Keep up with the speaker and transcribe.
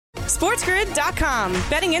SportsGrid.com.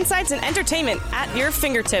 Betting insights and entertainment at your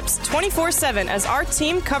fingertips 24/7 as our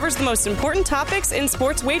team covers the most important topics in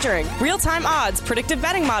sports wagering. Real-time odds, predictive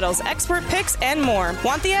betting models, expert picks, and more.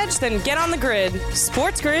 Want the edge? Then get on the grid.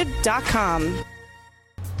 SportsGrid.com.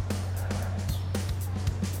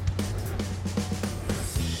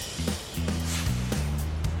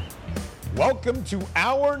 Welcome to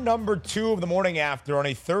hour number 2 of the morning after on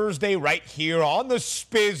a Thursday right here on the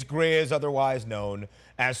Spiz Grizz, otherwise known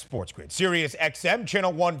as Sports Grid. Sirius XM,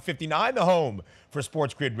 channel 159, the home for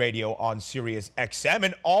Sports Grid Radio on Sirius XM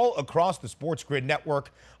and all across the Sports Grid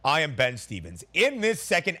network. I am Ben Stevens. In this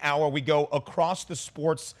second hour, we go across the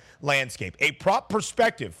sports landscape. A prop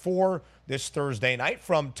perspective for this Thursday night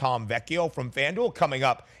from Tom Vecchio from FanDuel coming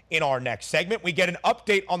up in our next segment. We get an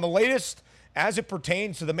update on the latest as it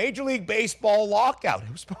pertains to the Major League Baseball lockout.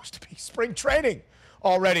 It was supposed to be spring training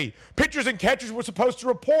already. Pitchers and catchers were supposed to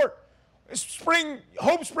report.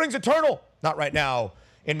 Hope springs eternal. Not right now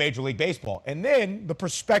in Major League Baseball. And then the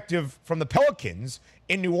perspective from the Pelicans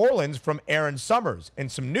in New Orleans from Aaron Summers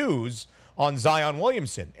and some news on Zion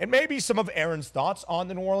Williamson. And maybe some of Aaron's thoughts on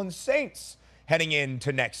the New Orleans Saints heading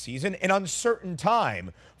into next season. An uncertain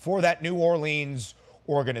time for that New Orleans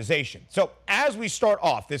organization. So as we start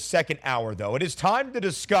off this second hour, though, it is time to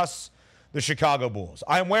discuss the Chicago Bulls.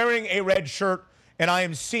 I am wearing a red shirt, and I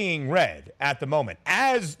am seeing red at the moment,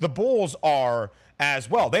 as the Bulls are as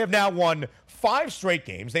well. They have now won 5 straight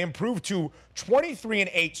games. They improved to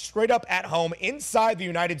 23-8 straight up at home inside the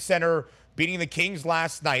United Center, beating the Kings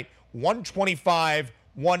last night,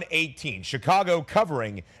 125-118. Chicago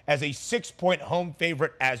covering as a 6-point home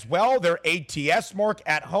favorite as well. Their ATS mark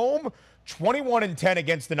at home, 21-10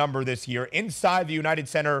 against the number this year inside the United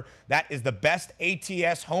Center. That is the best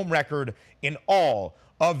ATS home record in all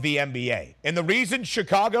of the NBA. And the reason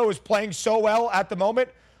Chicago is playing so well at the moment,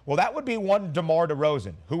 well, that would be one DeMar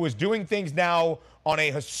DeRozan, who is doing things now on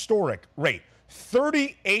a historic rate.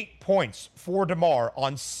 38 points for DeMar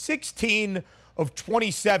on 16 of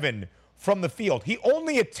 27 from the field. He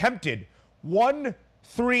only attempted 1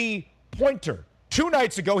 3-pointer. 2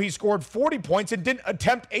 nights ago, he scored 40 points and didn't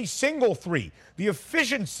attempt a single 3. The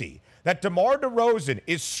efficiency that DeMar DeRozan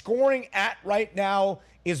is scoring at right now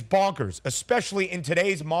is bonkers, especially in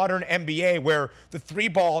today's modern NBA where the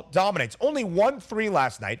 3-ball dominates. Only 1 3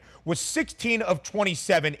 last night, was 16 of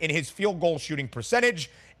 27 in his field goal shooting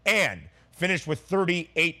percentage, and finished with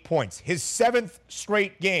 38 points. His 7th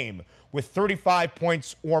straight game with 35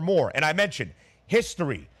 points or more. And I mentioned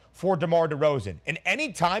history for DeMar DeRozan. And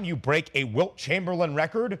anytime you break a Wilt Chamberlain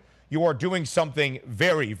record, you are doing something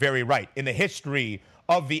very, very right in the history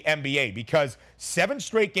of the NBA, because 7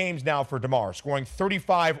 straight games now for DeMar, scoring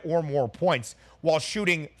 35 or more points while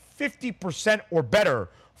shooting 50% or better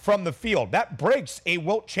from the field. That breaks a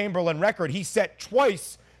Wilt Chamberlain record he set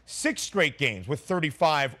twice, 6 straight games with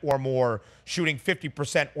 35 or more, shooting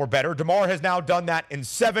 50% or better. DeMar has now done that in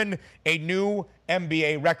 7, a new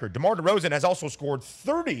NBA record. DeMar DeRozan has also scored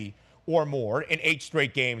 30 or more in 8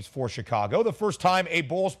 straight games for Chicago. The first time a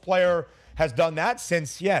Bulls player has done that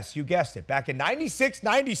since, yes, you guessed it, back in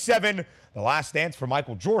 96-97, the last dance for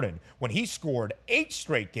Michael Jordan, when he scored 8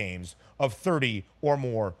 straight games of 30 or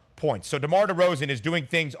more points. So DeMar DeRozan is doing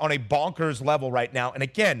things on a bonkers level right now. And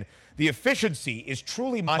again, the efficiency is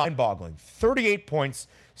truly mind-boggling. 38 points,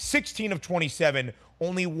 16 of 27,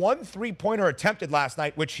 only 1 3-pointer attempted last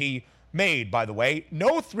night, which he made, by the way.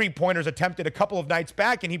 No 3-pointers attempted a couple of nights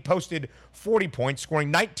back, and he posted 40 points,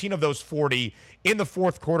 scoring 19 of those 40 in the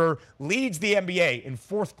fourth quarter. Leads the NBA in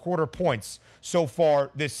fourth quarter points so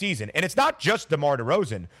far this season. And it's not just DeMar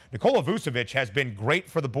DeRozan. Nikola Vucevic has been great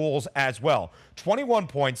for the Bulls as well. 21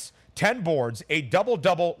 points, 10 boards, a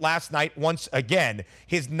double-double last night once again.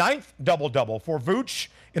 His 9th double-double for Vooch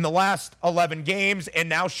in the last 11 games, and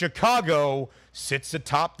now Chicago sits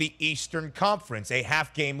atop the Eastern Conference, a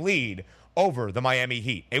half-game lead over the Miami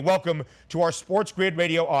Heat. A welcome to our Sports Grid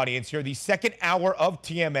Radio audience here, the second hour of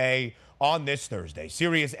TMA on this Thursday.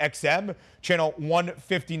 Sirius XM, channel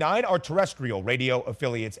 159, our terrestrial radio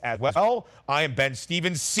affiliates as well. I am Ben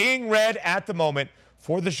Stevens, seeing red at the moment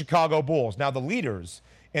for the Chicago Bulls. Now the leaders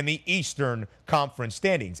in the Eastern Conference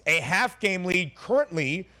standings. A half-game lead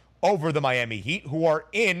currently over the Miami Heat, who are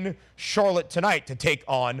in Charlotte tonight to take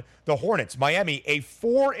on the Hornets. Miami, a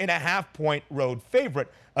 4.5-point road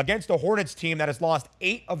favorite against a Hornets team that has lost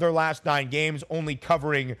 8 of their last 9 games, only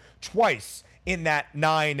covering twice in that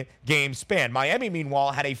 9-game span. Miami,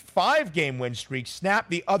 meanwhile, had a 5-game win streak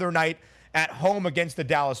snapped the other night at home against the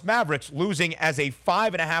Dallas Mavericks, losing as a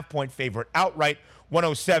 5.5-point favorite outright,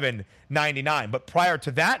 107-99. But prior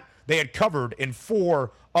to that, they had covered in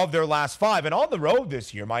 4 of their last 5. And on the road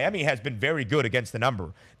this year, Miami has been very good against the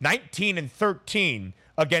number, 19-13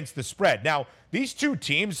 against the spread. Now, these two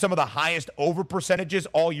teams, some of the highest over percentages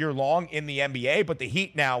all year long in the NBA, but the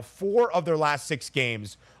Heat now 4 of their last 6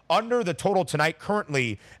 games under the total tonight,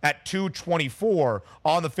 currently at 224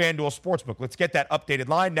 on the FanDuel Sportsbook. Let's get that updated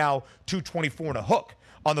line now, 224 and a hook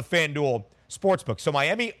on the FanDuel Sportsbook. So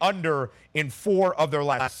Miami under in 4 of their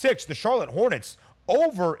last 6. The Charlotte Hornets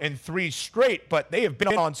over in 3 straight, but they have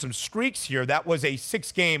been on some streaks here. That was a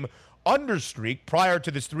 6-game under streak prior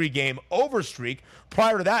to this 3-game over streak.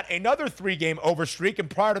 Prior to that, another 3-game over streak, and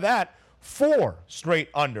prior to that, 4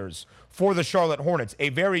 straight unders for the Charlotte Hornets. A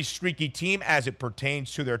very streaky team as it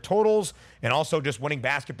pertains to their totals and also just winning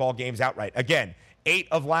basketball games outright. Again, 8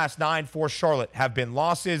 of last 9 for Charlotte have been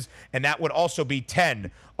losses, and that would also be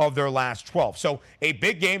 10 of their last 12. So a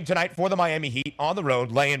big game tonight for the Miami Heat on the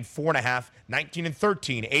road, laying 4.5,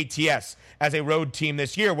 19-13 ATS as a road team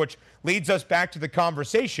this year, which leads us back to the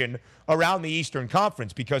conversation around the Eastern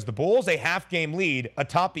Conference, because the Bulls, a half-game lead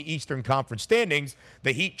atop the Eastern Conference standings.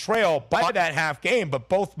 The Heat trail by that half game, but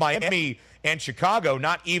both Miami and Chicago,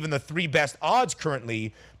 not even the 3 best odds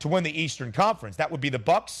currently to win the Eastern Conference. That would be the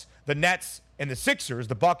Bucks, the Nets, and the Sixers.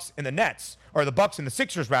 The Bucks and the Nets, or the Bucks and the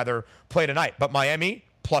Sixers rather, play tonight. But Miami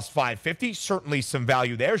plus 550, certainly some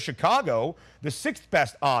value there. Chicago, the 6th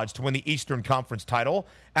best odds to win the Eastern Conference title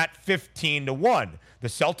at 15-1. The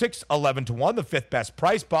Celtics 11-1, the 5th best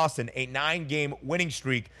price. Boston, a 9-game winning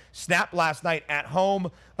streak, snapped last night at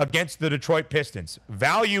home against the Detroit Pistons.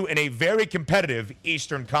 Value in a very competitive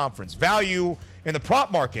Eastern Conference. Value in the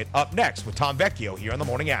prop market up next with Tom Vecchio here on the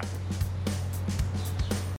Morning After.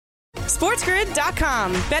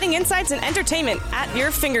 SportsGrid.com. Betting insights and entertainment at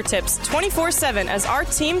your fingertips 24/7 as our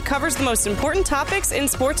team covers the most important topics in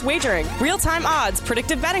sports wagering. Real-time odds,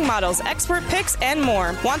 predictive betting models, expert picks, and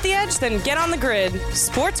more. Want the edge? Then get on the grid.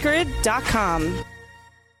 SportsGrid.com.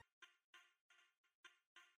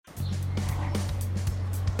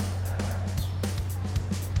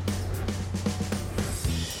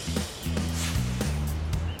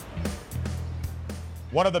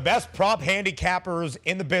 One of the best prop handicappers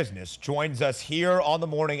in the business joins us here on the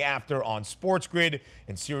Morning After on Sports Grid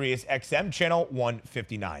and Sirius XM channel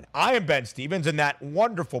 159. I am Ben Stevens, and that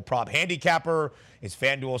wonderful prop handicapper is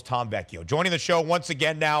FanDuel's Tom Vecchio. Joining the show once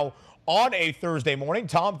again now on a Thursday morning.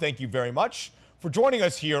 Tom, thank you very much for joining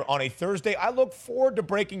us here on a Thursday. I look forward to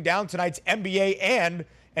breaking down tonight's NBA and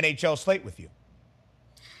NHL slate with you.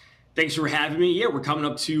 Thanks for having me. Yeah, we're coming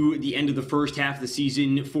up to the end of the first half of the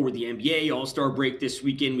season for the NBA. All-Star break this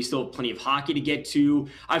weekend. We still have plenty of hockey to get to.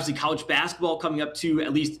 Obviously, college basketball coming up to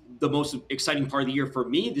at least the most exciting part of the year for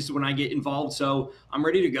me. This is when I get involved, so I'm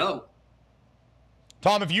ready to go.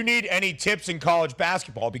 Tom, if you need any tips in college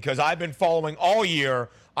basketball, because I've been following all year,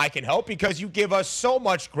 I can help, because you give us so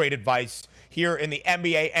much great advice here in the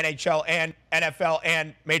NBA, NHL, and NFL,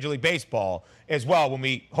 and Major League Baseball as well when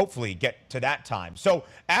we hopefully get to that time. So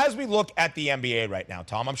as we look at the NBA right now,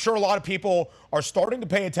 Tom, I'm sure a lot of people are starting to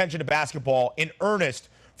pay attention to basketball in earnest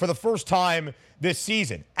for the first time this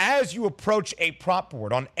season. As you approach a prop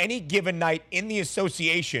board on any given night in the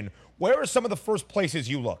association, where are some of the first places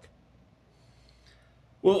you look?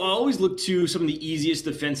 Well, I'll always look to some of the easiest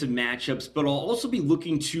defensive matchups, but I'll also be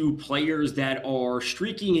looking to players that are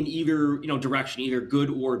streaking in either, direction, either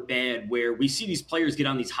good or bad, where we see these players get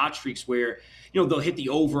on these hot streaks where, they'll hit the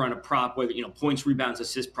over on a prop, whether, points, rebounds,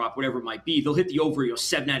 assist prop, whatever it might be. They'll hit the over,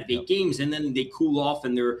 7 out of 8 games, and then they cool off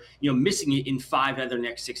and they're, missing it in 5 out of their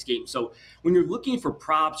next 6 games. So when you're looking for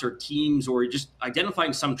props or teams or just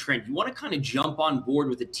identifying some trend, you want to kind of jump on board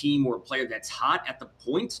with a team or a player that's hot at the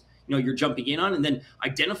point you're jumping in on, and then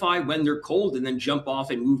identify when they're cold and then jump off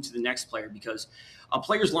and move to the next player, because a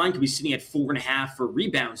player's line could be sitting at 4.5 for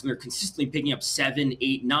rebounds and they're consistently picking up 7,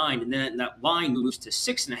 8, 9, and then that line moves to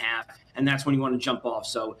 6.5, and that's when you want to jump off.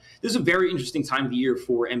 So this is a very interesting time of the year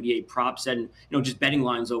for NBA props and just betting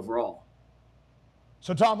lines overall.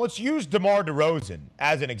 So Tom, let's use DeMar DeRozan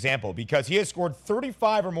as an example, because he has scored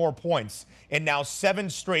 35 or more points in now 7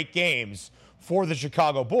 straight games for the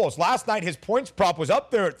Chicago Bulls. Last night, his points prop was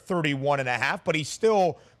up there at 31.5, but he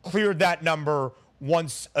still cleared that number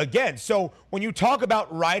once again. So when you talk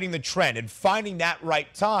about riding the trend and finding that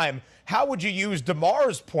right time, how would you use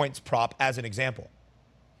DeMar's points prop as an example?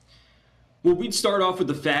 Well, we'd start off with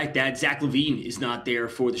the fact that Zach LaVine is not there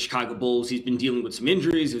for the Chicago Bulls. He's been dealing with some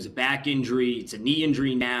injuries. There's a back injury. It's a knee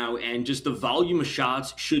injury now. And just the volume of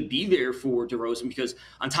shots should be there for DeRozan, because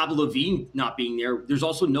on top of LaVine not being there, there's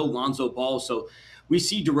also no Lonzo Ball. So we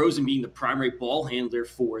see DeRozan being the primary ball handler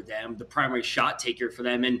for them, the primary shot taker for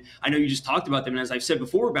them. And I know you just talked about them. And as I've said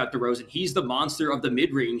before about DeRozan, he's the monster of the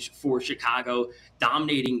mid-range for Chicago,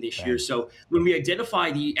 dominating this year. So when we identify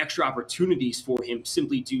the extra opportunities for him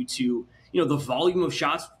simply due to the volume of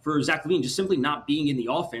shots for Zach LaVine just simply not being in the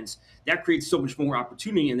offense, that creates so much more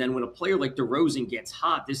opportunity. And then when a player like DeRozan gets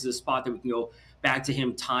hot, this is a spot that we can go back to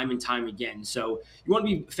him time and time again. So you want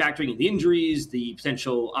to be factoring in the injuries, the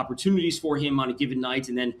potential opportunities for him on a given night,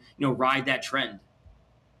 and then, ride that trend.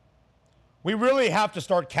 We really have to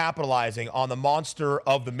start capitalizing on the monster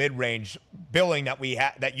of the mid-range billing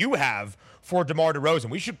that you have for DeMar DeRozan.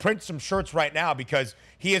 We should print some shirts right now because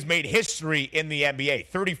he has made history in the NBA.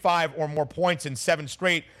 35 or more points in 7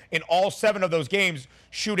 straight, in all 7 of those games,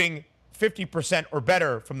 shooting 50% or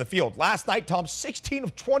better from the field. Last night, Tom, 16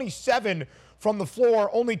 of 27 from the floor,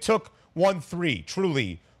 only took 1 3.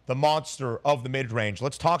 Truly the monster of the mid-range.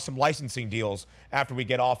 Let's talk some licensing deals after we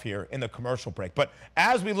get off here in the commercial break. But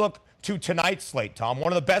as we look to tonight's slate, Tom,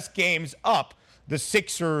 one of the best games up, the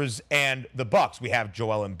Sixers and the Bucks. We have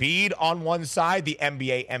Joel Embiid on one side, the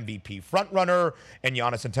NBA MVP frontrunner, and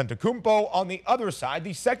Giannis Antetokounmpo on the other side,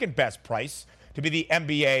 the second best price to be the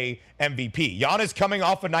NBA MVP. Giannis coming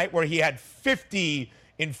off a night where he had 50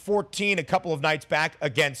 in 14 a couple of nights back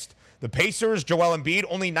against the Pacers. Joel Embiid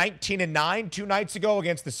only 19-9 2 nights ago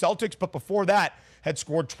against the Celtics, but before that had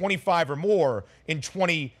scored 25 or more in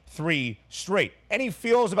 23 straight. Any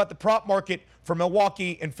feels about the prop market for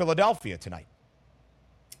Milwaukee and Philadelphia tonight?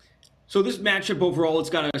 So this matchup overall, it's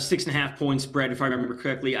got a 6.5 point spread, if I remember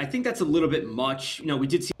correctly. I think that's a little bit much. We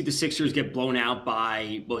did see the Sixers get blown out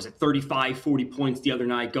by, 35, 40 points the other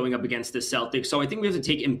night going up against the Celtics. So I think we have to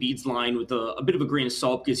take Embiid's line with a bit of a grain of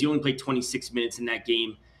salt because he only played 26 minutes in that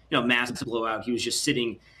game. Massive blowout. He was just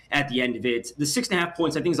sitting at the end of it. The 6.5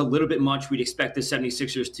 points, I think, is a little bit much. We'd expect the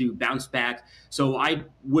 76ers to bounce back. So I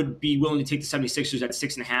would be willing to take the 76ers at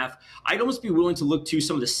 6.5. I'd almost be willing to look to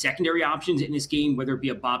some of the secondary options in this game, whether it be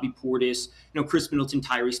a Bobby Portis, Chris Middleton,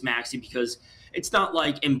 Tyrese Maxey, because it's not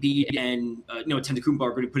like Embiid and Antetokounmpo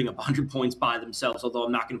are going to be putting up 100 points by themselves, although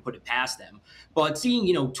I'm not going to put it past them. But seeing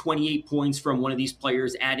 28 points from one of these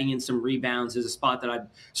players, adding in some rebounds, is a spot that I'd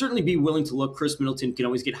certainly be willing to look. Chris Middleton can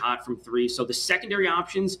always get hot from 3. So the secondary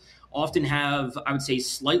options often have, I would say,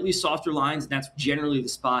 slightly softer lines, and that's generally the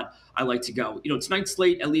spot I like to go. Tonight's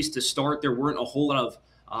slate, at least to start, there weren't a whole lot of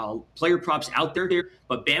player props out there,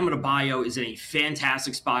 but Bam Adebayo is in a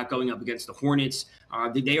fantastic spot going up against the Hornets.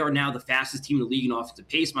 They are now the fastest team in the league in offensive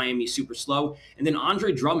pace. Miami is super slow. And then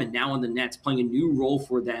Andre Drummond now on the Nets playing a new role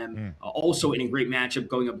for them, also in a great matchup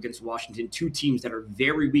going up against Washington, 2 teams that are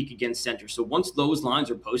very weak against center. So once those lines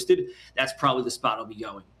are posted, that's probably the spot I'll be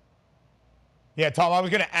going. Yeah, Tom, I was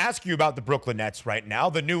going to ask you about the Brooklyn Nets right now.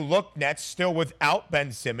 The new look Nets still without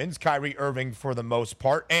Ben Simmons, Kyrie Irving for the most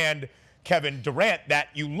part, and Kevin Durant, that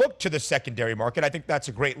you look to the secondary market. I think that's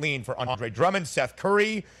a great lean for Andre Drummond. Seth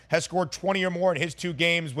Curry has scored 20 or more in his 2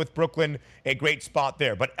 games with Brooklyn, a great spot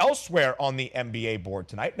there. But elsewhere on the NBA board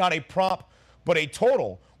tonight, not a prop, but a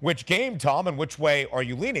total. Which game, Tom, and which way are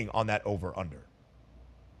you leaning on that over-under?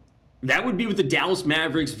 That would be with the Dallas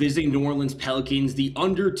Mavericks visiting New Orleans Pelicans. The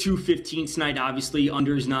under 215 tonight, obviously,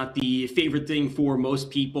 under is not the favorite thing for most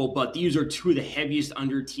people, but these are 2 of the heaviest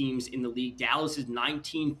under teams in the league. Dallas is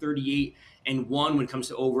 19-38-1 when it comes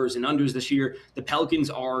to overs and unders this year. The Pelicans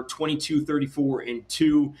are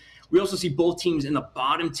 22-34-2. We also see both teams in the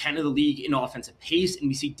bottom 10 of the league in offensive pace, and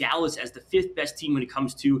we see Dallas as the 5th best team when it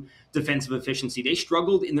comes to defensive efficiency. They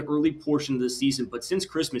struggled in the early portion of the season, but since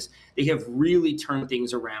Christmas, they have really turned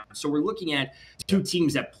things around. So we're looking at 2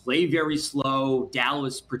 teams that play very slow.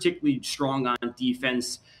 Dallas particularly strong on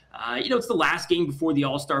defense. It's the last game before the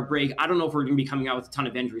All-Star break. I don't know if we're going to be coming out with a ton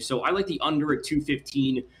of injuries. So I like the under at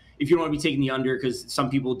 215. If you don't want to be taking the under because some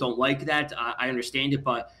people don't like that, I understand it,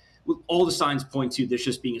 but all the signs point to this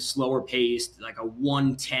just being a slower paced, like a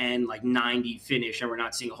 110, 90 finish, and we're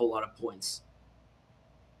not seeing a whole lot of points.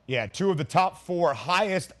 Yeah, 2 of the top 4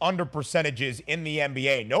 highest under percentages in the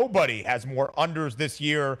NBA. Nobody has more unders this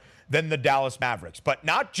year than the Dallas Mavericks. But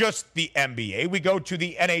not just the NBA. We go to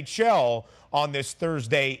the NHL on this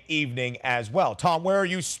Thursday evening as well. Tom, where are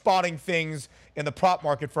you spotting things in the prop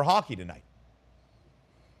market for hockey tonight?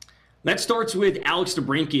 That starts with Alex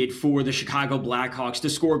DeBrincat for the Chicago Blackhawks to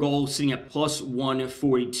score a goal, sitting at plus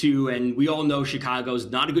 142. And we all know Chicago's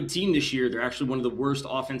not a good team this year. They're actually one of the worst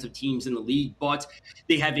offensive teams in the league, but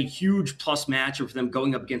they have a huge plus matchup for them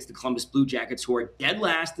going up against the Columbus Blue Jackets, who are dead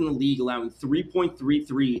last in the league, allowing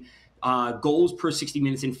 3.33 goals per 60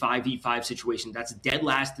 minutes in 5v5 situations. That's dead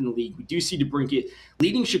last in the league. We do see DeBrincat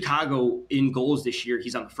leading Chicago in goals this year.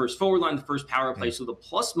 He's on the first forward line, the first power play. So the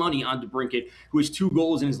plus money on DeBrincat, who has 2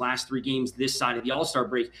 goals in his last 3 games this side of the All-Star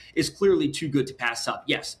break, is clearly too good to pass up.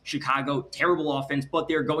 Yes, Chicago, terrible offense, but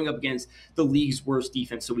they're going up against the league's worst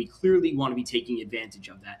defense. So we clearly want to be taking advantage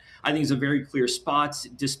of that. I think it's a very clear spot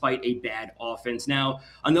despite a bad offense. Now,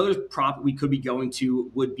 another prop we could be going to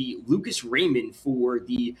would be Lucas Raymond for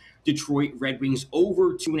the Detroit Red Wings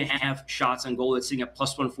over 2.5 shots on goal. That's sitting at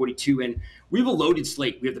plus 142. And we have a loaded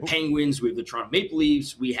slate. We have the Penguins, we have the Toronto Maple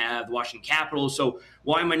Leafs, we have the Washington Capitals. So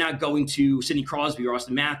why am I not going to Sidney Crosby or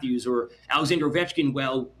Austin Matthews or Alexander Ovechkin?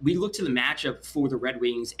 Well, we look to the matchup for the Red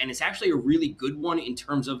Wings, and it's actually a really good one in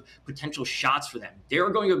terms of potential shots for them. They are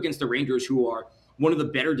going up against the Rangers, who are one of the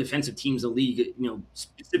better defensive teams in the league,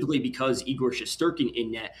 specifically because Igor Shesterkin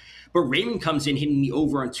in net. But Raymond comes in hitting the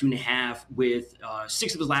over on 2.5 with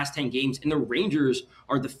 6 of his last 10 games. And the Rangers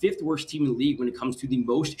are the 5th worst team in the league when it comes to the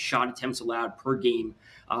most shot attempts allowed per game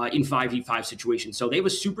in 5v5 situations. So they have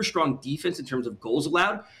a super strong defense in terms of goals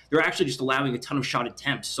allowed. They're actually just allowing a ton of shot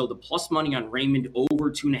attempts. So the plus money on Raymond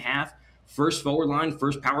over 2.5, first forward line,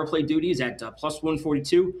 first power play duties at plus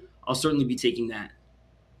 142. I'll certainly be taking that.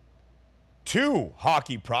 2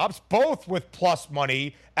 hockey props, both with plus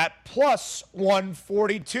money at plus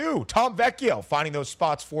 142. Tom Vecchio finding those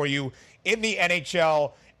spots for you in the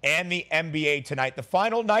NHL and the NBA tonight. The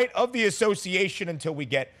final night of the association until we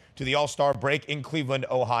get to the All-Star break in Cleveland,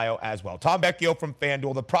 Ohio as well. Tom Vecchio from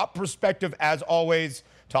FanDuel, the prop perspective as always.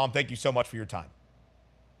 Tom, thank you so much for your time.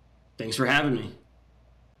 Thanks for having me.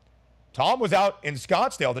 Tom was out in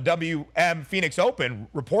Scottsdale. The WM Phoenix Open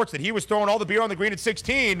reports that he was throwing all the beer on the green at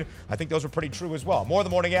 16. I think those are pretty true as well. More the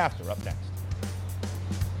morning after, up next.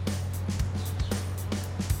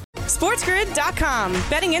 SportsGrid.com.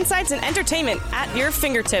 Betting insights and entertainment at your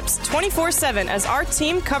fingertips 24/7 as our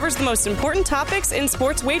team covers the most important topics in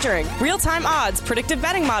sports wagering. Real-time odds, predictive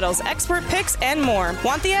betting models, expert picks, and more.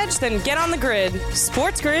 Want the edge? Then get on the grid.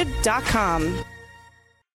 SportsGrid.com.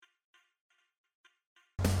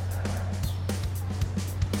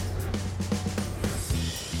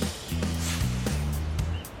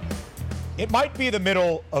 It might be the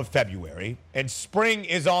middle of February, and spring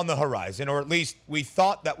is on the horizon, or at least we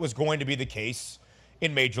thought that was going to be the case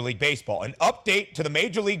in Major League Baseball. An update to the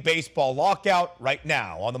Major League Baseball lockout right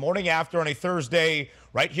now on the morning after on a Thursday,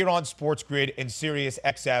 right here on Sports Grid in Sirius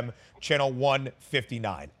XM Channel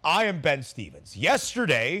 159. I am Ben Stevens.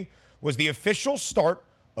 Yesterday was the official start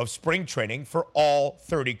of spring training for all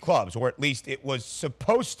 30 clubs, or at least it was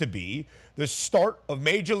supposed to be the start of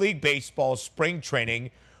Major League Baseball's spring training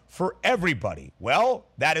for everybody. Well,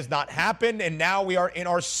 that has not happened, and now we are in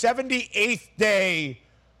our 78th day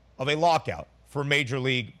of a lockout for Major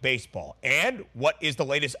League Baseball. And what is the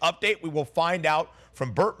latest update? We will find out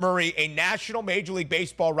from Bert Murray, a national Major League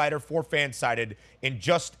Baseball writer for Fansided, in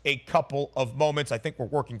just a couple of moments. I think we're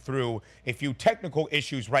working through a few technical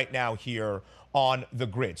issues right now here on the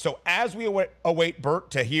grid. So as we await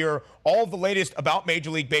Bert to hear all the latest about Major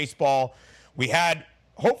League Baseball, we had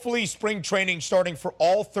hopefully spring training starting for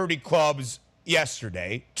all 30 clubs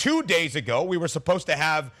yesterday. 2 days ago, we were supposed to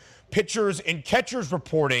have pitchers and catchers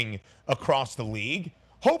reporting across the league.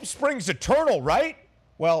 Hope springs eternal, right?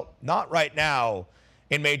 Well, not right now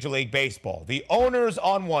in Major League Baseball. The owners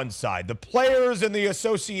on one side, the players and the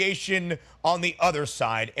association on the other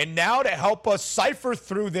side. And now to help us cipher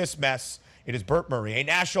through this mess, it is Bert Murray, a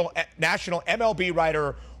national MLB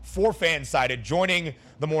writer for Fansided, joining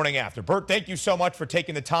the morning after. Bert, thank you so much for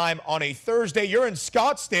taking the time on a Thursday. You're in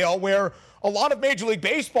Scottsdale, where a lot of Major League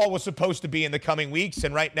Baseball was supposed to be in the coming weeks,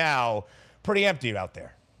 and right now, pretty empty out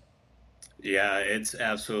there. Yeah, it's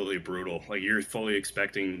absolutely brutal. Like, you're fully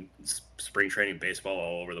expecting spring training baseball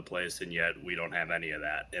all over the place, and yet we don't have any of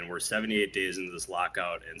that. And we're 78 days into this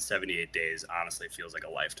lockout, and 78 days honestly feels like a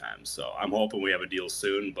lifetime. So I'm hoping we have a deal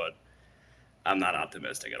soon, but I'm not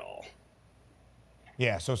optimistic at all.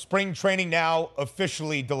 Yeah, so spring training now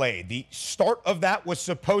officially delayed. The start of that was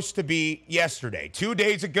supposed to be yesterday. 2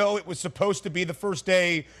 days ago, it was supposed to be the first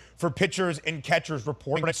day for pitchers and catchers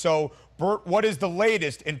reporting. So, Bert, what is the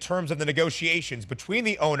latest in terms of the negotiations between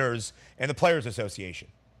the owners and the Players Association?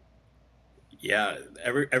 Yeah,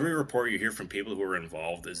 every report you hear from people who are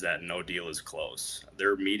involved is that no deal is close.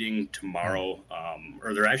 They're meeting tomorrow,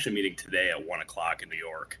 or they're actually meeting today at 1 o'clock in New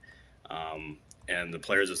York. And the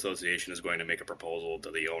Players Association is going to make a proposal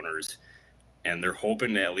to the owners, and they're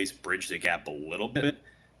hoping to at least bridge the gap a little bit,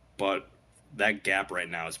 but that gap right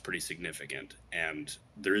now is pretty significant, and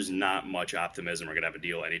there's not much optimism we're going to have a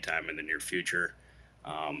deal anytime in the near future.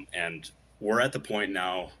 And we're at the point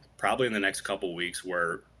now, probably in the next couple weeks,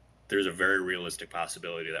 where there's a very realistic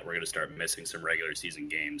possibility that we're going to start missing some regular season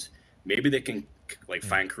games. Maybe they can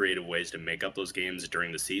find creative ways to make up those games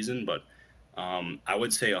during the season, but I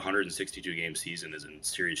would say a 162 game season is in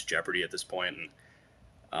serious jeopardy at this point.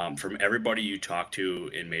 And from everybody you talk to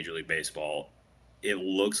in Major League Baseball, it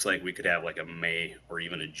looks like we could have like a May or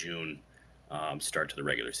even a June start to the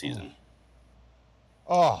regular season.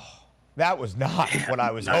 Oh, that was not what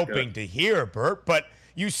I was hoping to hear, Bert. But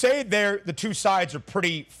you say the two sides are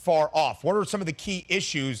pretty far off. What are some of the key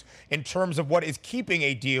issues in terms of what is keeping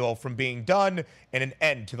a deal from being done and an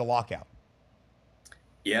end to the lockout?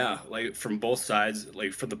 Yeah, like from both sides,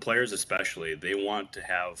 like for the players especially, they want to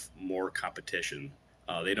have more competition.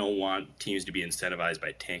 They don't want teams to be incentivized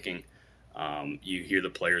by tanking. You hear the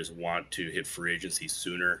players want to hit free agency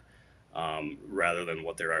sooner rather than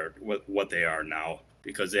what they are now,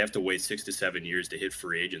 because they have to wait 6 to 7 years to hit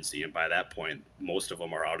free agency, and by that point, most of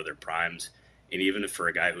them are out of their primes. And even if for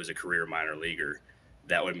a guy who's a career minor leaguer,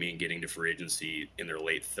 that would mean getting to free agency in their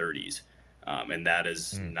late 30s, and that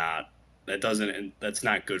is that's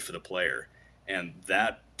not good for the player. And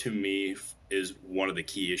that, to me, is one of the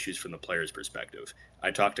key issues from the player's perspective. I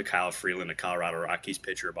talked to Kyle Freeland, a Colorado Rockies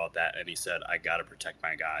pitcher, about that, and he said, I got to protect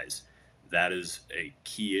my guys. That is a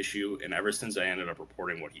key issue. And ever since I ended up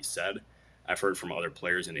reporting what he said, I've heard from other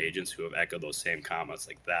players and agents who have echoed those same comments.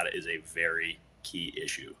 Like, that is a very key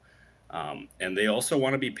issue. And they also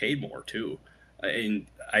want to be paid more, too. And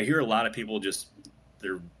I hear a lot of people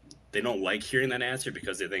they don't like hearing that answer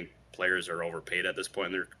because they think players are overpaid at this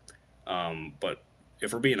point. But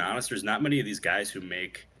if we're being honest, there's not many of these guys who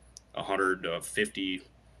make 150,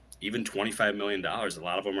 even $25 million. A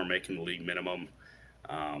lot of them are making the league minimum.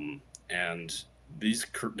 And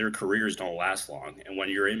their careers don't last long. And when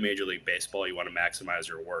you're in Major League Baseball, you want to maximize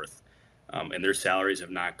your worth. And their salaries have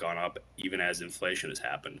not gone up even as inflation has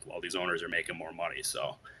happened while these owners are making more money.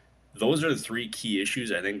 So those are the three key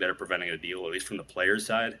issues, I think, that are preventing a deal, at least from the players'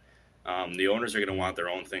 side. The owners are going to want their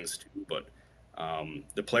own things too, but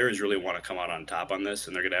the players really want to come out on top on this,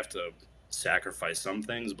 and they're going to have to sacrifice some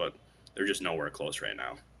things, but they're just nowhere close right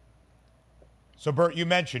now. So, Bert, you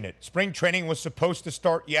mentioned it. Spring training was supposed to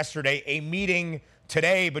start yesterday, a meeting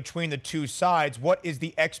today between the two sides. What is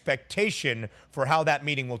the expectation for how that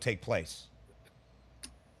meeting will take place?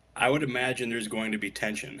 I would imagine there's going to be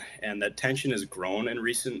tension, and that tension has grown in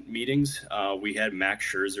recent meetings. We had Max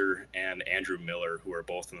Scherzer and Andrew Miller, who are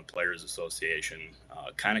both in the Players Association,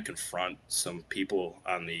 kind of confront some people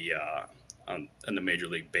on the Major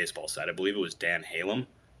League Baseball side. I believe it was Dan Halem,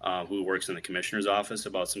 who works in the commissioner's office,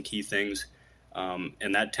 about some key things.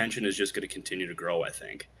 And that tension is just going to continue to grow, I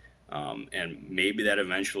think. And maybe that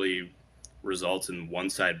eventually results in one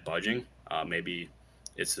side budging. Maybe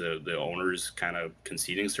it's the owners kind of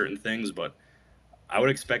conceding certain things, but I would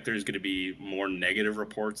expect there's going to be more negative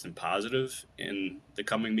reports than positive in the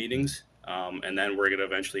coming meetings. And then we're going to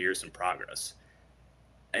eventually hear some progress.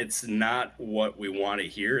 It's not what we want to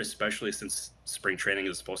hear, especially since spring training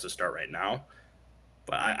is supposed to start right now.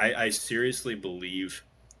 But I seriously believe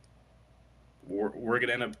we're going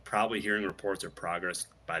to end up probably hearing reports of progress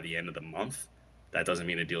by the end of the month. That doesn't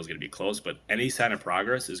mean a deal is going to be close, but any sign of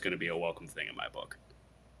progress is going to be a welcome thing in my book.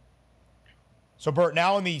 So, Bert,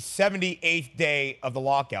 now in the 78th day of the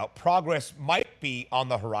lockout, progress might be on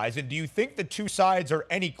the horizon. Do you think the two sides are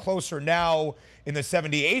any closer now in the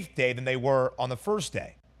 78th day than they were on the first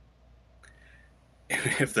day?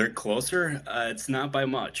 If they're closer, it's not by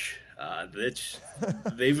much.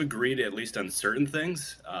 They've agreed at least on certain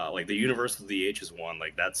things, like the universal DH is one.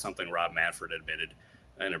 Like, that's something Rob Manfred admitted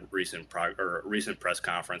in a recent press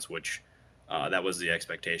conference, which that was the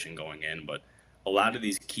expectation going in. But a lot of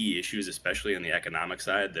these key issues, especially on the economic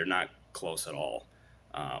side, they're not close at all.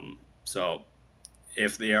 So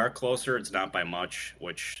if they are closer, it's not by much,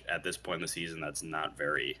 which at this point in the season, that's not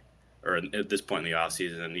very, or at this point in the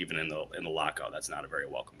offseason and even in the lockout, that's not a very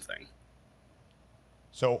welcome thing.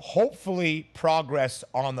 So hopefully progress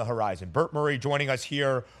on the horizon. Bert Murray joining us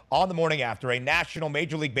here on The Morning After, a national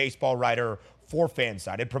Major League Baseball writer for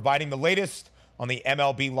Fansided, providing the latest on the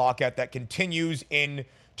MLB lockout that continues into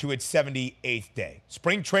its 78th day.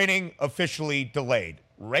 Spring training officially delayed.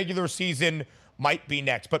 Regular season might be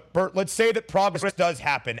next. But Bert, let's say that progress does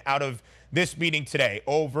happen out of this meeting today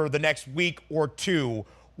over the next week or two.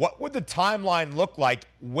 What would the timeline look like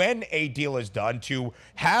when a deal is done to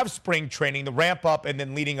have spring training, the ramp up, and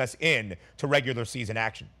then leading us in to regular season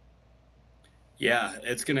action? Yeah,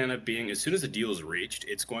 it's going to end up being, as soon as the deal is reached,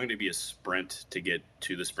 it's going to be a sprint to get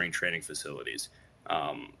to the spring training facilities.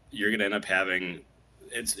 You're going to end up having,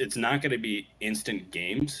 it's not going to be instant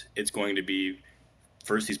games. It's going to be,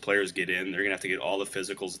 first these players get in, they're going to have to get all the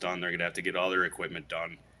physicals done, they're going to have to get all their equipment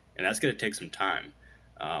done, and that's going to take some time.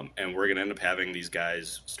 And we're going to end up having these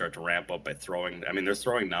guys start to ramp up by throwing. I mean, they're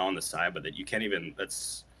throwing now on the side, but that you can't even.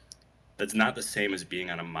 That's not the same as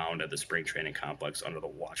being on a mound at the spring training complex under the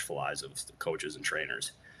watchful eyes of the coaches and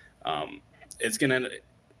trainers. It's going to.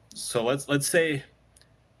 So let's say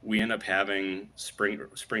we end up having spring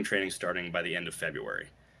training starting by the end of February.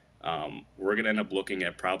 We're going to end up looking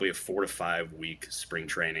at probably a 4 to 5 week spring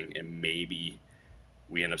training, and maybe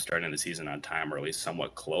we end up starting the season on time, or at least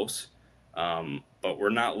somewhat close. But we're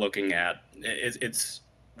not looking at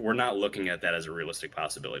we're not looking at that as a realistic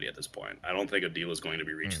possibility at this point. I don't think a deal is going to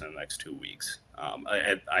be reached in the next 2 weeks.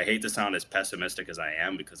 I hate to sound as pessimistic as I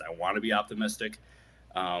am, because I want to be optimistic,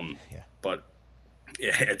 but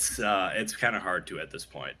it's kind of hard to at this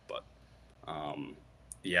point. But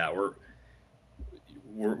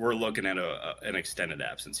we're looking at an extended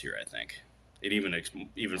absence here, I think. Even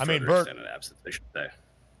further extended absence, I should say.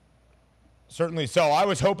 Certainly so. I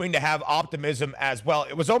was hoping to have optimism as well.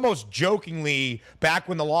 It was almost jokingly back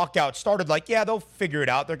when the lockout started, like, yeah, they'll figure it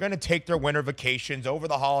out. They're going to take their winter vacations over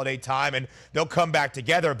the holiday time and they'll come back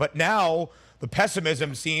together. But now the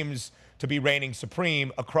pessimism seems to be reigning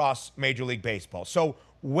supreme across Major League Baseball. So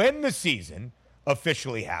when the season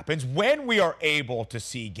officially happens, when we are able to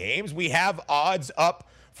see games, we have odds up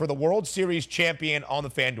for the World Series champion on the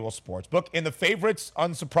FanDuel Sportsbook. In the favorites,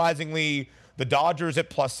 unsurprisingly, the Dodgers at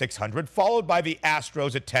plus 600, followed by the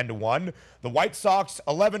Astros at 10-1. The White Sox,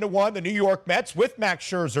 11-1. The New York Mets, with Max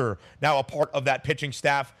Scherzer now a part of that pitching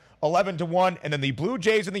staff, 11-1. And then the Blue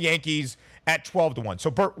Jays and the Yankees at 12-1.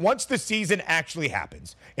 So, Bert, once the season actually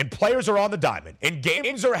happens and players are on the diamond and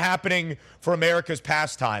games are happening for America's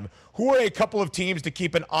pastime, who are a couple of teams to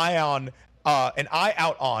keep an eye out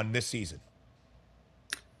on this season?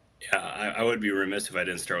 Yeah, I would be remiss if I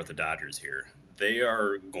didn't start with the Dodgers here. They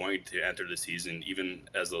are going to enter the season, even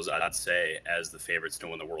as those odds say, as the favorites to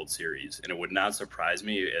win the World Series. And it would not surprise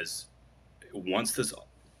me, as once this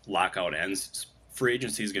lockout ends, free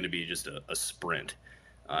agency is going to be just a sprint.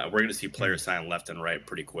 We're going to see players sign left and right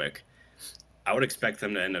pretty quick. I would expect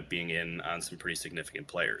them to end up being in on some pretty significant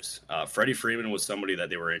players. Freddie Freeman was somebody that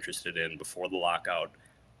they were interested in before the lockout.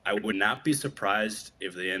 I would not be surprised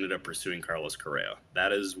if they ended up pursuing Carlos Correa.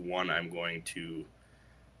 That is one I'm going to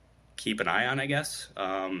keep an eye on, I guess.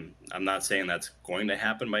 I'm not saying that's going to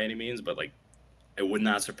happen by any means, but it would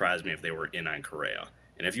not surprise me if they were in on Correa.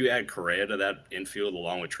 And if you add Correa to that infield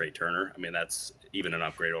along with Trey Turner, I mean, that's even an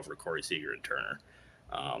upgrade over Corey Seager and Turner.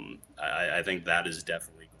 I think that is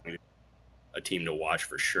definitely a team to watch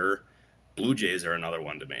for sure. Blue Jays are another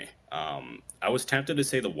one to me. I was tempted to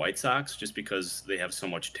say the White Sox just because they have so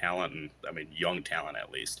much talent, and I mean, young talent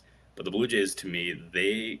at least. But the Blue Jays, to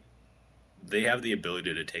me, they have the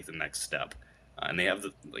ability to take the next step, and they have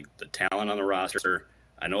the talent on the roster.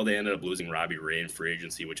 I know they ended up losing Robbie Ray in free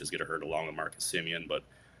agency, which is going to hurt along with Marcus Semien, but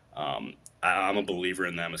I'm a believer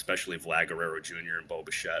in them, especially Vlad Guerrero Jr. and Bo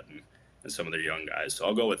Bichette and some of their young guys. So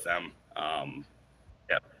I'll go with them.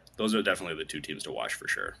 Those are definitely the two teams to watch for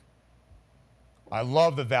sure. I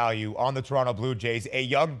love the value on the Toronto Blue Jays, a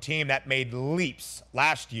young team that made leaps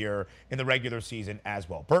last year in the regular season as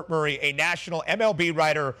well. Bert Murray, a national MLB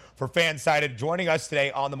writer for Fansided, joining us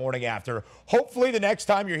today on The Morning After. Hopefully the next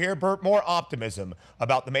time you're here, Bert, more optimism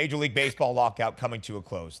about the Major League Baseball lockout coming to a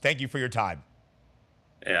close. Thank you for your time.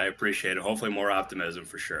 Yeah, I appreciate it. Hopefully more optimism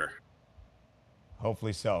for sure.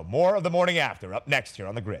 Hopefully so. More of The Morning After up next here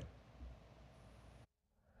on The Grid.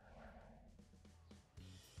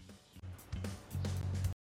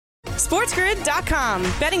 SportsGrid.com.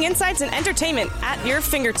 Betting insights and entertainment at your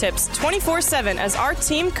fingertips 24/7 as our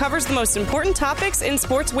team covers the most important topics in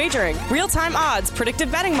sports wagering. Real-time odds,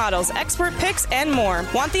 predictive betting models, expert picks, and more.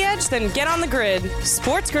 Want the edge? Then get on the grid.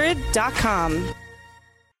 SportsGrid.com.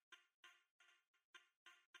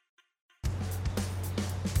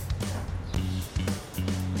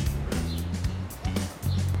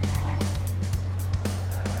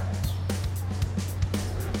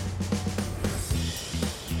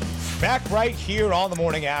 Back right here on The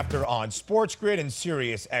Morning After on Sports Grid and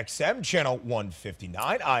Sirius XM, Channel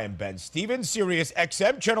 159. I am Ben Stevens. Sirius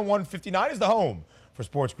XM, Channel 159 is the home for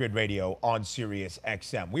Sports Grid Radio on Sirius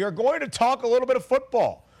XM. We are going to talk a little bit of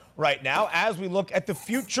football right now as we look at the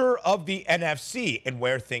future of the NFC and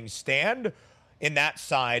where things stand in that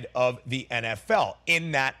side of the NFL,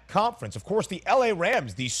 in that conference. Of course, the LA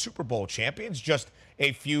Rams, the Super Bowl champions, just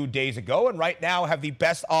a few days ago, and right now have the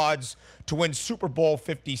best odds to win Super Bowl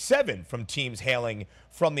 57 from teams hailing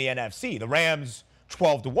from the NFC. The Rams,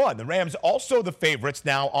 12-1. The Rams also the favorites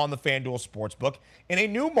now on the FanDuel Sportsbook in a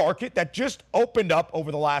new market that just opened up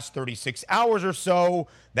over the last 36 hours or so.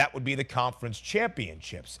 That would be the conference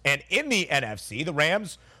championships. And in the NFC, the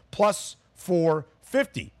Rams plus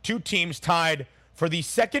 450. Two teams tied for the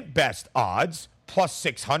second best odds, plus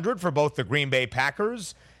 600 for both the Green Bay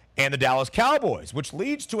Packers and the Dallas Cowboys, which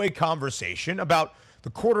leads to a conversation about the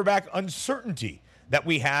quarterback uncertainty that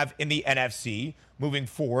we have in the NFC moving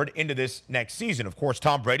forward into this next season. Of course,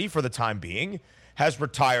 Tom Brady, for the time being, has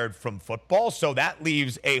retired from football, so that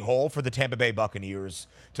leaves a hole for the Tampa Bay Buccaneers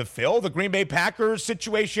to fill. The Green Bay Packers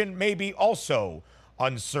situation may be also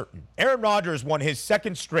uncertain. Aaron Rodgers won his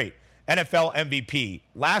second straight NFL MVP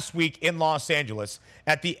last week in Los Angeles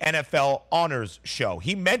at the NFL Honors Show.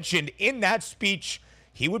 He mentioned in that speech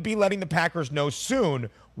he would be letting the Packers know soon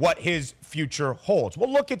what his future holds.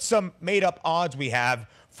 We'll look at some made-up odds we have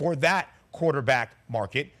for that quarterback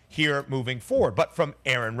market here moving forward. But from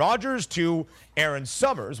Aaron Rodgers to Aaron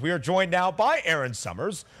Summers, we are joined now by Aaron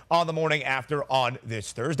Summers on the morning after on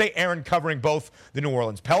this Thursday. Aaron covering both the New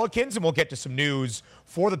Orleans Pelicans, and we'll get to some news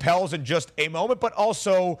for the Pels in just a moment, but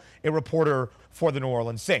also a reporter for the New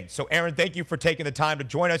Orleans Saints. So Aaron, thank you for taking the time to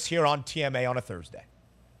join us here on TMA on a Thursday.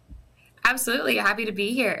 Absolutely. Happy to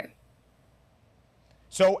be here.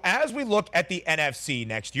 So as we look at the NFC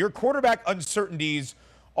next year, quarterback uncertainties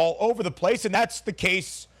all over the place, and that's the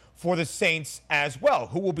case for the Saints as well,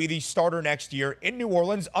 who will be the starter next year in New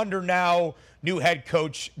Orleans under now new head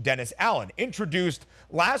coach Dennis Allen. Introduced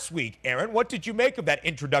last week, Aaron, what did you make of that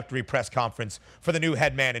introductory press conference for the new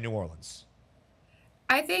head man in New Orleans?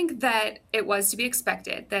 I think that it was to be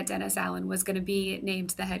expected that Dennis Allen was going to be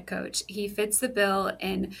named the head coach. He fits the bill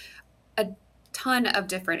in a ton of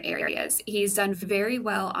different areas. He's done very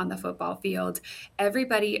well on the football field.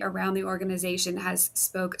 Everybody around the organization has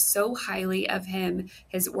spoke so highly of him,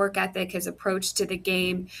 his work ethic, his approach to the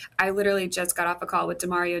game. I literally just got off a call with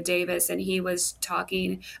Demario Davis, and he was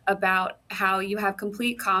talking about how you have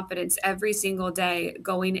complete confidence every single day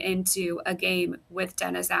going into a game with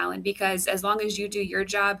Dennis Allen, because as long as you do your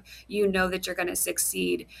job, you know that you're going to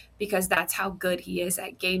succeed, because that's how good he is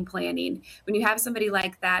at game planning. When you have somebody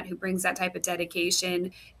like that who brings that type of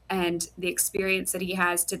dedication and the experience that he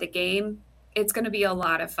has to the game, it's going to be a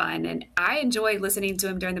lot of fun. And I enjoyed listening to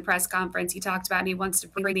him during the press conference. He talked about he wants to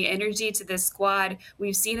bring the energy to this squad.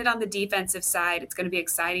 We've seen it on the defensive side. It's going to be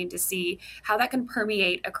exciting to see how that can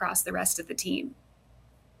permeate across the rest of the team.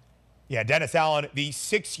 Yeah, Dennis Allen, the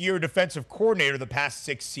 6-year defensive coordinator the past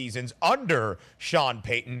 6 seasons under Sean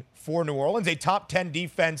Payton for New Orleans, a top 10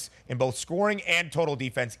 defense in both scoring and total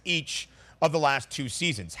defense each of the last 2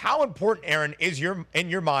 seasons. How important, Aaron, in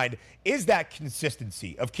your mind, is that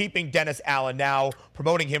consistency of keeping Dennis Allen now,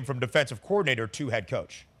 promoting him from defensive coordinator to head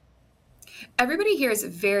coach? Everybody here is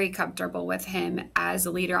very comfortable with him as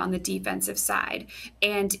a leader on the defensive side,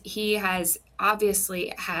 and he has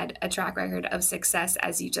obviously had a track record of success,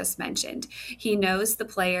 as you just mentioned. He knows the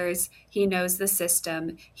players, he knows the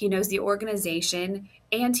system, he knows the organization,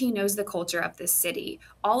 and he knows the culture of this city.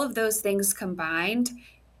 All of those things combined,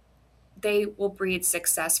 they will breed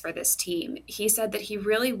success for this team. He said that he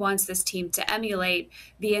really wants this team to emulate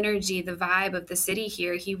the energy, the vibe of the city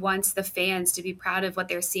here. He wants the fans to be proud of what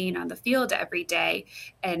they're seeing on the field every day.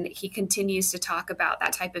 And he continues to talk about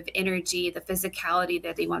that type of energy, the physicality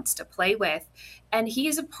that he wants to play with. And he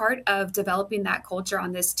is a part of developing that culture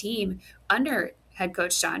on this team under head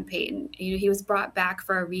coach Sean Payton. You know, he was brought back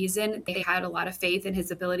for a reason. They had a lot of faith in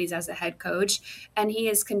his abilities as a head coach, and he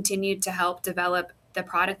has continued to help develop the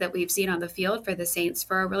product that we've seen on the field for the Saints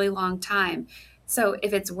for a really long time. So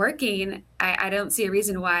if it's working, I don't see a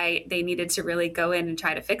reason why they needed to really go in and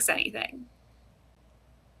try to fix anything.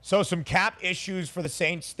 So some cap issues for the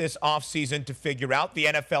Saints this offseason to figure out. The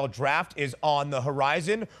NFL draft is on the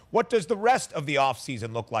horizon. What does the rest of the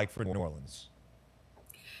offseason look like for New Orleans?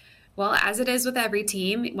 Well, as it is with every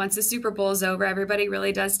team, once the Super Bowl is over, everybody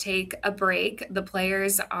really does take a break. The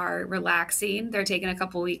players are relaxing. They're taking a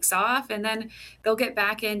couple weeks off, and then they'll get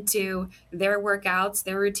back into their workouts,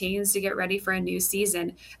 their routines to get ready for a new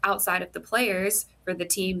season. Outside of the players, for the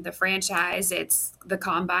team, the franchise, it's the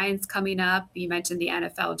combines coming up. You mentioned the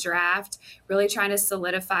NFL draft, really trying to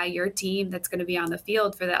solidify your team that's going to be on the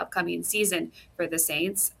field for the upcoming season. For the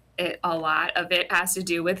Saints, a lot of it has to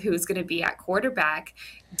do with who's going to be at quarterback,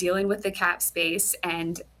 dealing with the cap space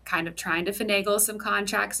and kind of trying to finagle some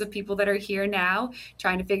contracts of people that are here now,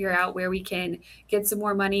 trying to figure out where we can get some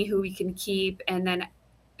more money, who we can keep, and then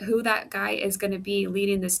who that guy is going to be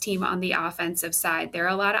leading this team on the offensive side. There are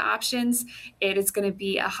a lot of options. It is going to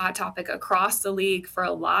be a hot topic across the league for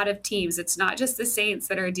a lot of teams. It's not just the Saints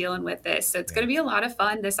that are dealing with this. So it's going to be a lot of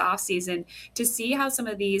fun this offseason to see how some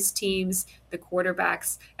of these teams, the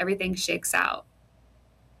quarterbacks, everything shakes out.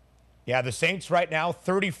 Yeah, the Saints right now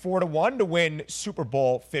 34-1 to win Super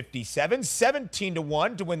Bowl 57,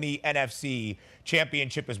 17-1 to win the NFC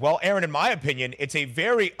Championship as well. Aaron, in my opinion, it's a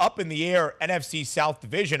very up in the air NFC South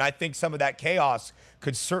division. I think some of that chaos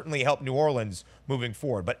could certainly help New Orleans moving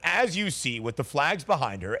forward. But as you see with the flags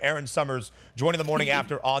behind her, Aaron Summers joining the morning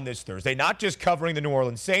after on this Thursday, not just covering the New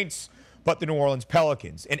Orleans Saints, but the New Orleans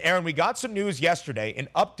Pelicans. And Aaron, we got some news yesterday, an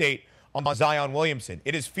update on Zion Williamson.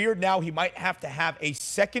 It is feared now he might have to have a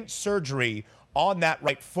second surgery on that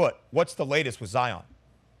right foot. What's the latest with Zion?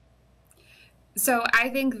 So I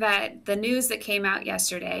think that the news that came out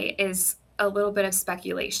yesterday is a little bit of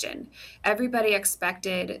speculation. Everybody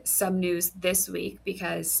expected some news this week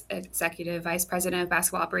because Executive Vice President of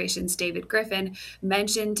Basketball Operations David Griffin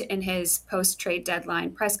mentioned in his post-trade deadline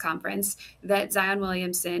press conference that Zion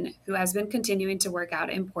Williamson, who has been continuing to work out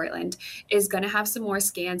in Portland, is going to have some more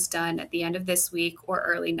scans done at the end of this week or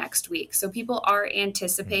early next week. So people are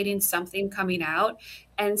anticipating something coming out.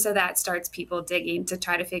 And so that starts people digging to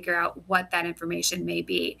try to figure out what that information may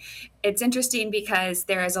be. It's interesting because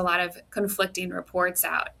there is a lot of conflicting reports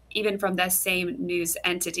out, even from the same news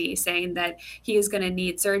entity, saying that he is going to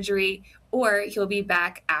need surgery or he'll be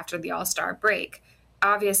back after the All-Star break.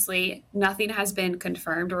 Obviously, nothing has been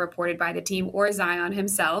confirmed or reported by the team or Zion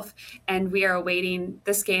himself, and we are awaiting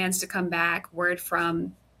the scans to come back. Word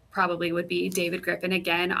from probably would be David Griffin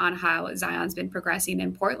again on how Zion's been progressing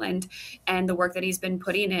in Portland and the work that he's been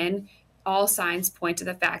putting in. All signs point to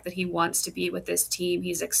the fact that he wants to be with this team.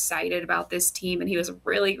 He's excited about this team, and he was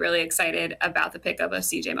really, really excited about the pickup of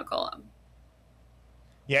CJ McCollum.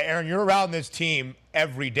 Yeah, Aaron, you're around this team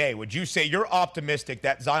every day. Would you say you're optimistic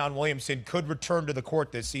that Zion Williamson could return to the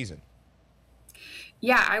court this season?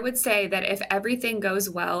 Yeah, I would say that if everything goes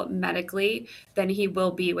well medically, then he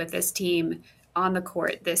will be with this team on the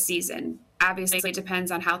court this season. Obviously, it depends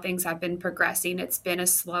on how things have been progressing. It's been a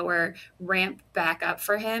slower ramp back up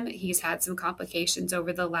for him. He's had some complications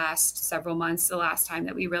over the last several months. The last time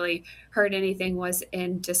that we really heard anything was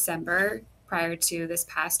in December prior to this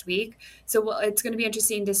past week. So it's going to be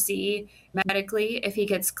interesting to see medically if he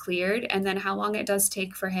gets cleared and then how long it does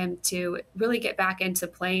take for him to really get back into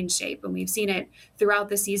playing shape. And we've seen it throughout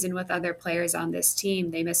the season with other players on this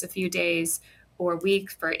team. They miss a few days or week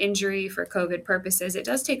for injury, for COVID purposes. It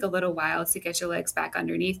does take a little while to get your legs back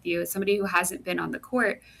underneath you. Somebody who hasn't been on the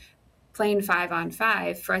court playing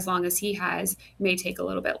 5-on-5 for as long as he has may take a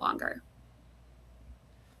little bit longer.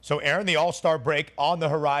 So, Aaron, the All-Star break on the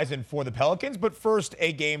horizon for the Pelicans, but first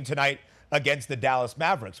a game tonight against the Dallas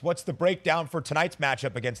Mavericks. What's the breakdown for tonight's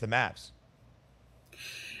matchup against the Mavs?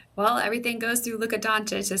 Well, everything goes through Luka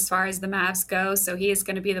Doncic as far as the Mavs go, so he is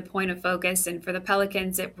going to be the point of focus. And for the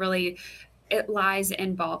Pelicans, it lies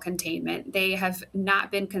in ball containment. They have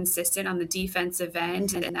not been consistent on the defensive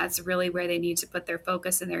end, and that's really where they need to put their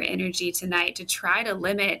focus and their energy tonight to try to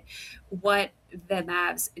limit what the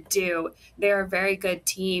Mavs do. They're a very good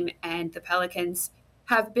team, and the Pelicans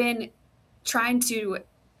have been trying to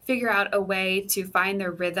figure out a way to find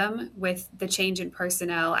their rhythm with the change in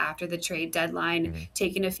personnel after the trade deadline,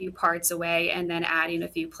 taking a few parts away and then adding a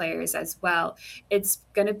few players as well. It's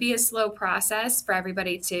going to be a slow process for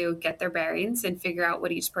everybody to get their bearings and figure out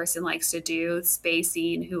what each person likes to do,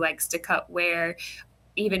 spacing, who likes to cut where.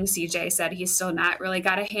 Even CJ said he's still not really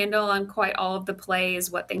got a handle on quite all of the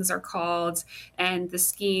plays, what things are called, and the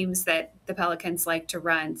schemes that the Pelicans like to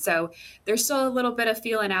run. So there's still a little bit of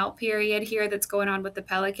feeling out period here that's going on with the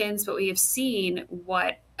Pelicans, but we have seen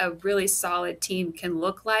what a really solid team can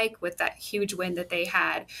look like with that huge win that they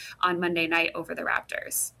had on Monday night over the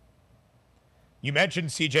Raptors. You mentioned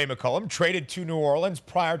CJ McCollum, traded to New Orleans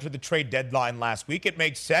prior to the trade deadline last week. It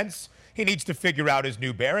makes sense. He needs to figure out his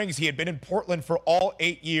new bearings. He had been in Portland for all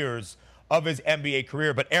 8 years of his NBA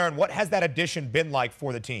career. But, Aaron, what has that addition been like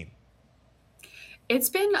for the team? It's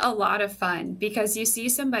been a lot of fun because you see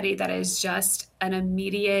somebody that is just an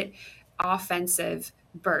immediate offensive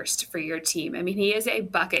burst for your team. I mean, he is a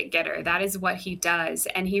bucket getter. That is what he does.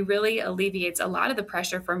 And he really alleviates a lot of the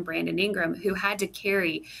pressure from Brandon Ingram, who had to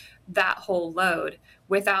carry that whole load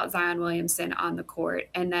without Zion Williamson on the court.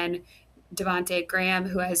 And then Devontae Graham,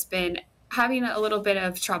 who has been having a little bit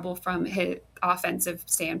of trouble from his offensive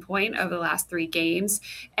standpoint over the last 3 games.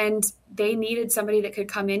 And they needed somebody that could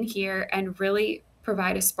come in here and really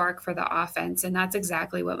provide a spark for the offense. And that's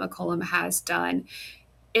exactly what McCollum has done.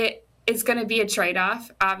 It's going to be a trade-off.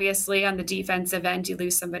 Obviously, on the defensive end, you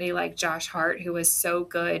lose somebody like Josh Hart, who was so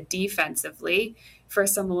good defensively, for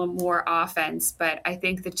some more offense. But I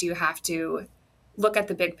think that you have to look at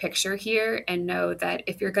the big picture here and know that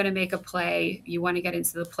if you're going to make a play, you want to get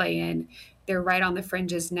into the play-in, they're right on the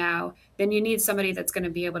fringes now, then you need somebody that's going to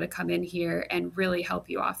be able to come in here and really help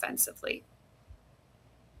you offensively.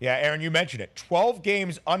 Yeah, Aaron, you mentioned it. 12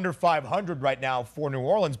 games under 500 right now for New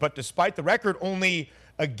Orleans, but despite the record, only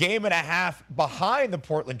a game and a half behind the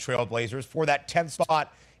Portland Trail Blazers for that 10th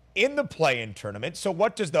spot in the play-in tournament. So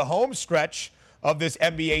what does the home stretch of this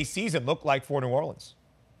NBA season look like for New Orleans?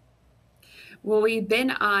 Well, we've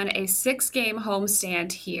been on a 6-game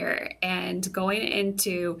homestand here, and going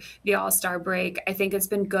into the All-Star break, I think it's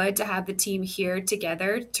been good to have the team here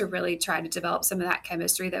together to really try to develop some of that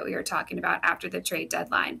chemistry that we were talking about after the trade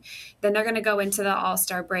deadline. Then they're going to go into the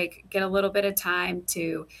All-Star break, get a little bit of time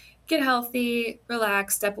to get healthy,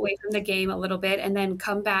 relax, step away from the game a little bit, and then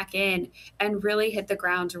come back in and really hit the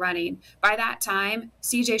ground running. By that time,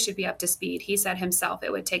 CJ should be up to speed. He said himself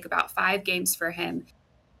it would take about 5 games for him.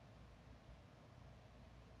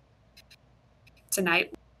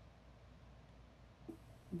 Tonight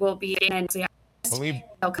will be in.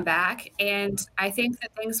 He'll come back, and I think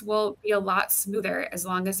that things will be a lot smoother as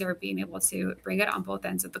long as they're being able to bring it on both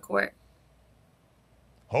ends of the court.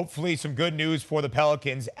 Hopefully some good news for the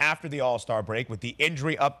Pelicans after the All-Star break with the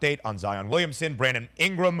injury update on Zion Williamson, Brandon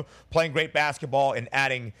Ingram playing great basketball, and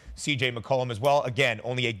adding CJ McCollum as well. Again,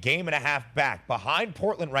 only a game and a half back behind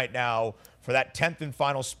Portland right now for that 10th and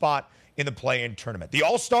final spot in the play-in tournament. The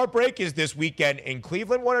All-Star break is this weekend in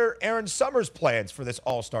Cleveland. What are Aaron Summers' plans for this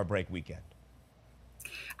All-Star break weekend?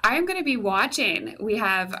 I am going to be watching. We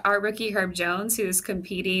have our rookie Herb Jones, who's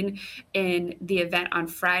competing in the event on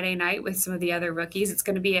Friday night with some of the other rookies. It's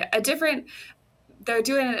going to be a different, they're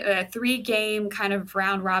doing a 3-game kind of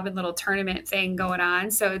round robin little tournament thing going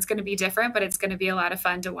on. So it's going to be different, but it's going to be a lot of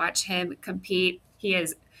fun to watch him compete. He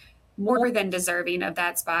is more than deserving of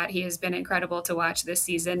that spot. He has been incredible to watch this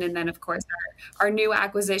season. And then, of course, our new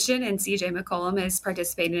acquisition, and CJ McCollum is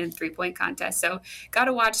participating in 3-point contest. So got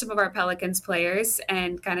to watch some of our Pelicans players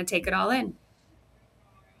and kind of take it all in.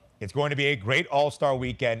 It's going to be a great All-Star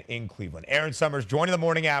weekend in Cleveland. Aaron Summers joining the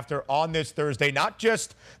morning after on this Thursday. Not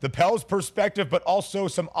just the Pels perspective, but also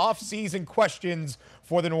some off-season questions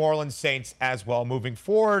for the New Orleans Saints as well. Moving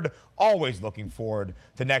forward, always looking forward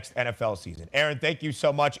to next NFL season. Aaron, thank you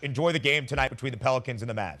so much. Enjoy the game tonight between the Pelicans and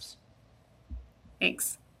the Mavs.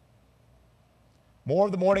 Thanks. More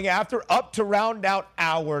of the morning after, up to round out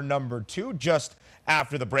hour number 2, just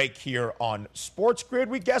after the break here on Sports Grid.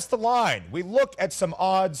 We guess the line. We look at some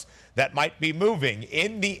odds that might be moving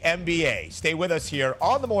in the NBA. Stay with us here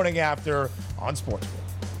on the morning after on Sports Grid.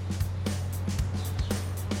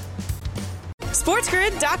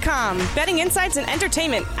 SportsGrid.com. Betting insights and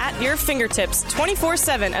entertainment at your fingertips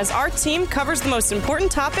 24/7 as our team covers the most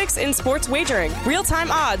important topics in sports wagering.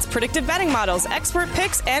 Real-time odds, predictive betting models, expert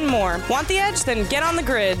picks, and more. Want the edge? Then get on the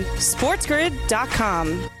grid.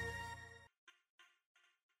 SportsGrid.com.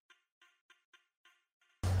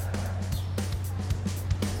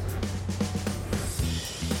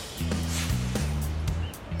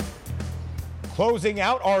 Closing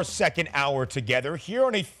out our second hour together here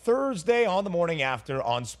on a Thursday on the morning after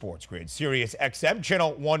on Sports Grid. Sirius XM,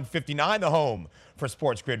 channel 159, the home for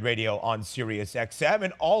Sports Grid Radio on Sirius XM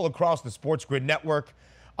and all across the Sports Grid network.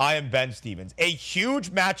 I am Ben Stevens. A huge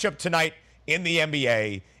matchup tonight in the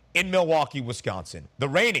NBA in Milwaukee, Wisconsin. The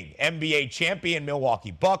reigning NBA champion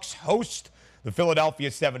Milwaukee Bucks host the Philadelphia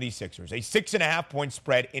 76ers. A 6.5-point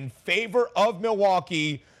spread in favor of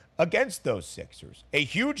Milwaukee against those Sixers. A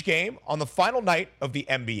huge game on the final night of the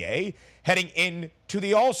NBA heading into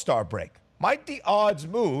the All-Star break. Might the odds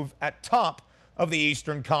move at top of the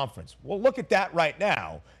Eastern Conference? We'll look at that right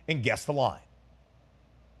now and guess the line.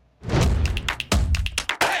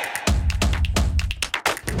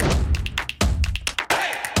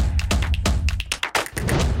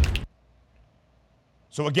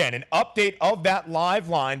 So again, an update of that live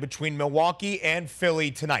line between Milwaukee and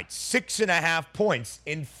Philly tonight. 6.5 points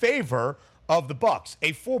in favor of the Bucks.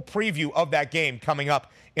 A full preview of that game coming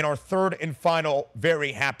up in our third and final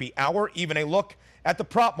very happy hour. Even a look at the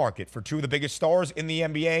prop market for two of the biggest stars in the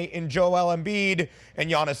NBA in Joel Embiid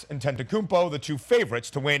and Giannis Antetokounmpo, the two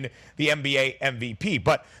favorites to win the NBA MVP.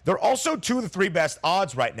 But they're also two of the three best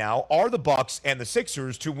odds right now are the Bucks and the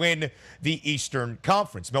Sixers to win the Eastern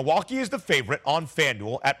Conference. Milwaukee is the favorite on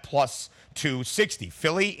FanDuel at plus 260.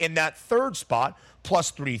 Philly in that third spot,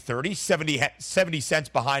 plus 330, 70 cents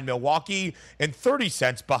behind Milwaukee and 30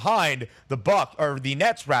 cents behind the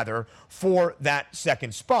Nets for that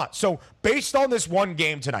second spot. So based on this one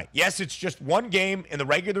game tonight, yes, it's just one game in the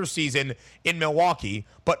regular season in Milwaukee,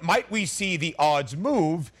 but might we see the odds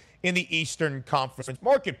move in the Eastern Conference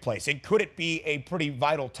marketplace? And could it be a pretty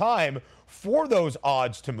vital time for those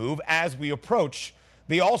odds to move as we approach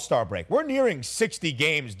the All-Star break? We're nearing 60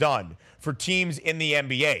 games done for teams in the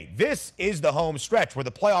NBA. This is the home stretch where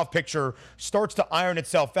the playoff picture starts to iron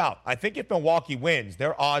itself out. I think if Milwaukee wins,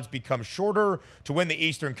 their odds become shorter to win the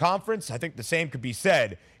Eastern Conference. I think the same could be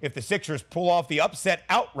said if the Sixers pull off the upset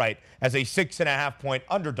outright as a 6.5-point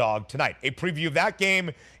underdog tonight. A preview of that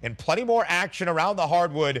game and plenty more action around the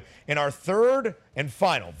hardwood in our third and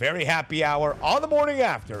final Very Happy Hour on the morning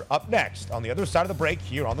after, up next on the other side of the break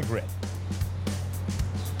here on The Grid.